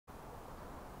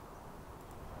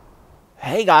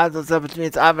Hey guys, what's up? It's me,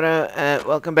 it's Avro.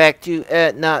 Welcome back to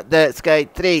Not The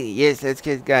Skate 3. Yes, let's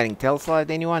get going. Tail slide,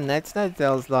 anyone? That's no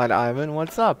tail slide, Ivan.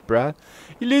 What's up, bro?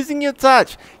 You're losing your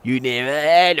touch. You never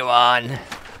had one.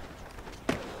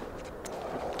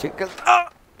 Chickens. Oh,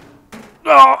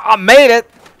 I made it.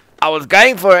 I was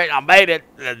going for it. I made it.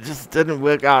 It just didn't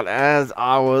work out as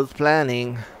I was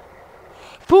planning.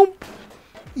 Boom.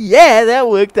 Yeah, that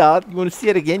worked out. You want to see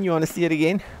it again? You want to see it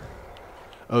again?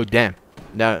 Oh, damn.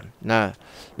 No.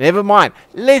 Never mind.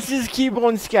 Let's just keep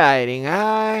on skating,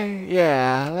 huh?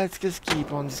 Yeah, let's just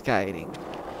keep on skating.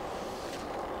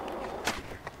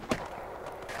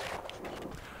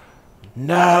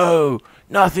 No!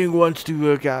 Nothing wants to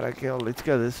work out. Okay, well, let's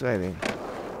go this way then.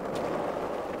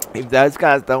 If those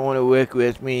guys don't want to work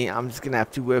with me, I'm just going to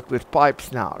have to work with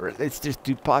pipes now. Let's just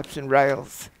do pipes and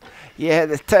rails. Yeah,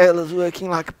 the tail is working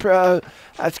like a pro.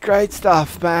 That's great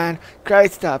stuff, man.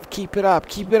 Great stuff. Keep it up.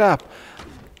 Keep it up.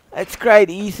 That's great,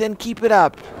 Ethan. Keep it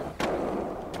up.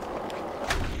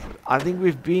 I think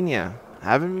we've been here.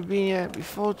 Haven't we been here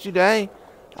before today?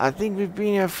 I think we've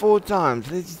been here 4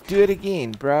 times. Let's do it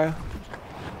again, bro.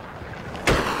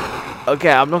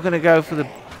 Okay, I'm not going to go for the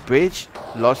bridge.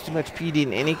 Lost too much PD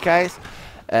in any case.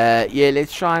 Yeah,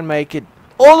 let's try and make it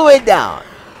all the way down.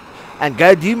 And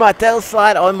go do my tail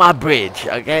slide on my bridge.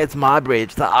 Okay, it's my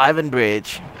bridge. The Ivan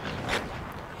Bridge.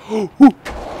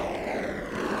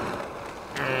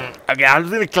 Okay, I'm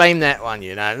just gonna claim that one,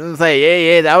 you know. I'm gonna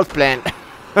say, yeah, that was planned.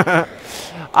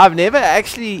 I've never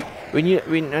actually,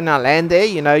 when I land there,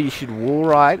 you know, you should wall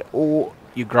ride or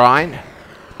you grind.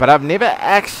 But I've never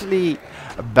actually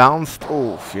bounced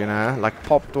off, you know, like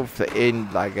popped off the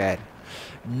end like that.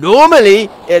 Normally,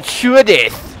 it's sure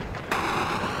death.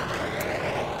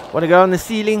 Wanna go on the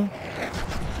ceiling?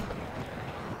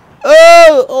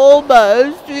 Oh,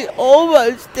 almost. We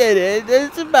almost did it.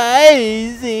 That's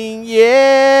amazing.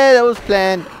 Yeah, that was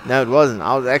planned. No, it wasn't.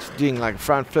 I was actually doing like a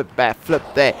front flip, back flip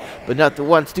there. But not the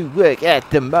ones to work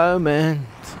at the moment.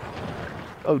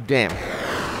 Oh, damn.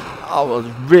 I was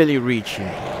really reaching.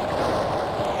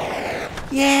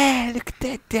 Yeah, look at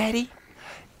that, Daddy.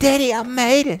 Daddy, I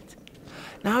made it.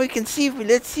 Now we can see if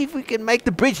let's see if we can make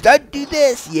the bridge. Don't do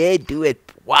this. Yeah, do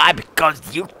it. Why?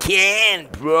 Because you can,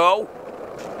 bro.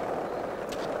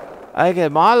 Okay,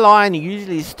 my line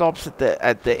usually stops at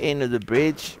the end of the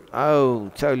bridge.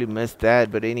 Oh, totally missed that,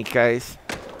 but any case.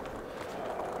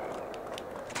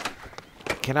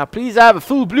 Can I please have a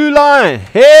full blue line?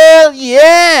 Hell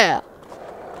yeah!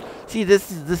 See,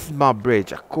 this is my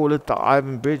bridge. I call it the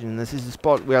Ivan Bridge, and this is the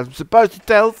spot where I'm supposed to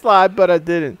tail slide, but I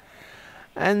didn't.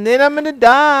 And then I'm gonna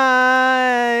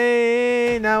die.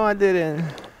 No, I didn't.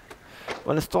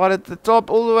 Wanna start at the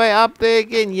top all the way up there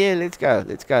again? Yeah, let's go.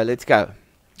 Let's go. Let's go.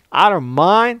 I don't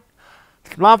mind.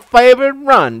 It's my favorite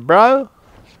run, bro.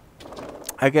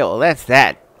 Okay, well that's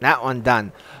that. That one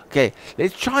done. Okay,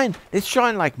 let's try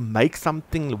and like make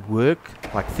something work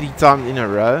like 3 times in a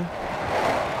row.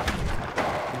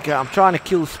 Okay, I'm trying to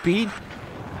kill speed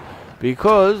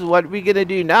because what we're gonna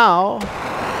do now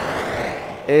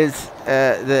is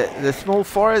the small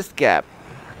forest gap.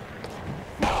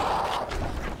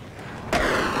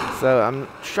 So I'm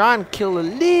trying to kill a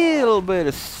little bit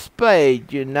of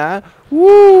speed, you know.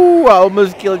 Woo! I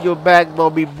almost killed your back,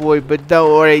 Bobby boy, but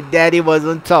don't worry, Daddy was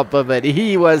on top of it.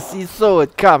 He saw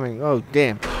it coming. Oh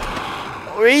damn!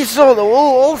 We saw the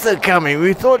wall also coming.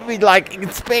 We thought we'd like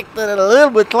inspected it a little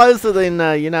bit closer than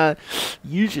you know,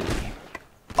 usually.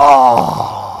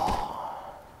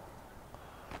 Oh,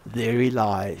 there he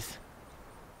lies,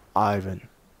 Ivan.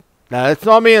 No, it's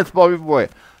not me. It's Bobby boy.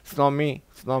 It's not me.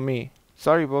 It's not me.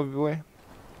 Sorry, Bobby boy.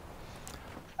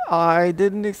 I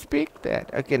didn't expect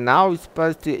that. Okay, now we're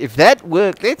supposed to... If that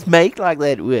worked, let's make like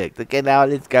that worked. Okay, now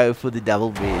let's go for the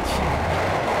double bridge.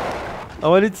 I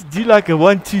wanted to do like a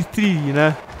 1, 2, 3, you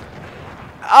know.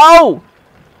 Oh!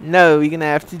 No, we're gonna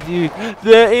have to do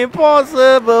the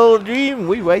impossible dream.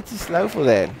 We're way too slow for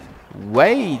that.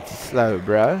 Way too slow,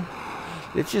 bro.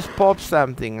 Let's just pop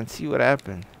something and see what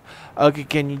happens. Okay,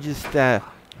 can you just...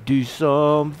 do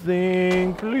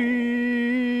something,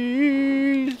 please.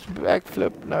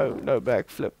 Backflip. No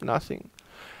backflip. Nothing.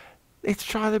 Let's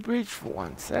try the bridge for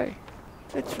once, eh?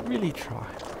 Let's really try.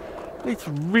 Let's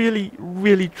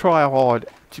really try hard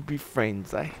to be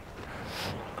friends, eh?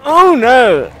 Oh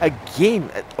no! Again.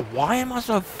 Why am I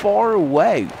so far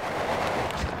away?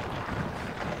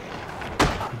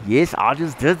 Yes, I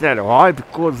just did that. Why?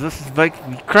 Because this is making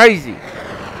me crazy.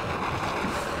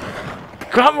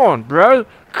 Come on, bro.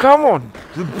 Come on,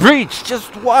 the breach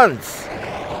just once.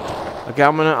 Okay,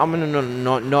 I'm gonna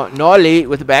nollie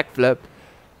with a backflip.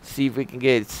 See if we can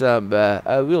get some.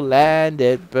 We'll land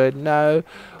it, but no.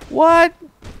 What?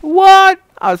 What?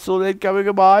 I saw that coming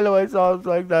a mile away, so I was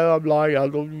like, no, I'm lying. I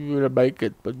thought you were going to make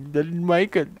it, but you didn't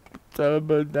make it. So,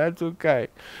 but that's okay.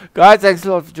 Guys, thanks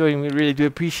a lot for joining me. Really do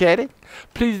appreciate it.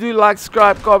 Please do like,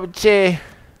 subscribe, comment, share.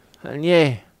 And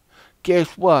yeah,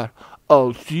 guess what?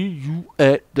 I'll see you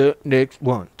at the next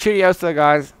one. Cheerio, so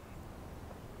guys.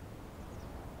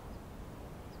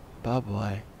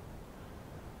 Bye-bye.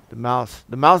 The mouse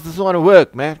doesn't want to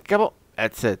work, man. Come on.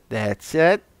 That's it. That's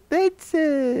it. That's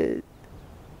it.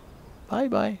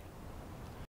 Bye-bye.